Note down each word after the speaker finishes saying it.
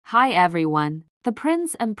Hi everyone. The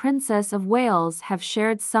Prince and Princess of Wales have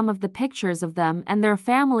shared some of the pictures of them and their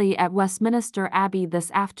family at Westminster Abbey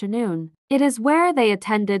this afternoon. It is where they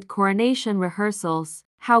attended coronation rehearsals.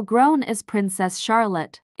 How grown is Princess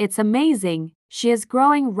Charlotte? It's amazing. She is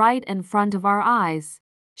growing right in front of our eyes.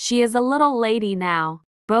 She is a little lady now.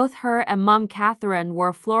 Both her and Mum Catherine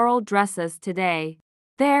wore floral dresses today.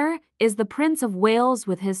 There is the Prince of Wales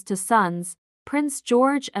with his two sons, Prince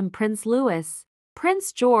George and Prince Louis.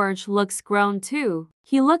 Prince George looks grown too.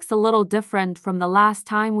 He looks a little different from the last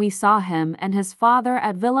time we saw him and his father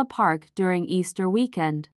at Villa Park during Easter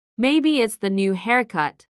weekend. Maybe it's the new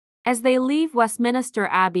haircut. As they leave Westminster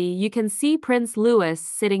Abbey, you can see Prince Louis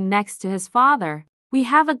sitting next to his father. We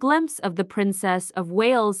have a glimpse of the Princess of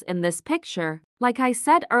Wales in this picture. Like I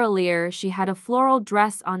said earlier, she had a floral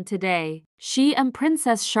dress on today. She and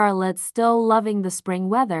Princess Charlotte still loving the spring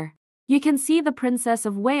weather. You can see the Princess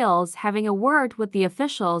of Wales having a word with the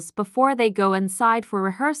officials before they go inside for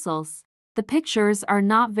rehearsals. The pictures are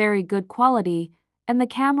not very good quality, and the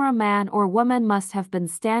cameraman or woman must have been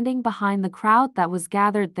standing behind the crowd that was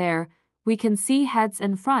gathered there. We can see heads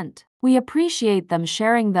in front. We appreciate them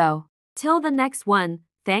sharing though. Till the next one,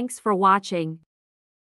 thanks for watching.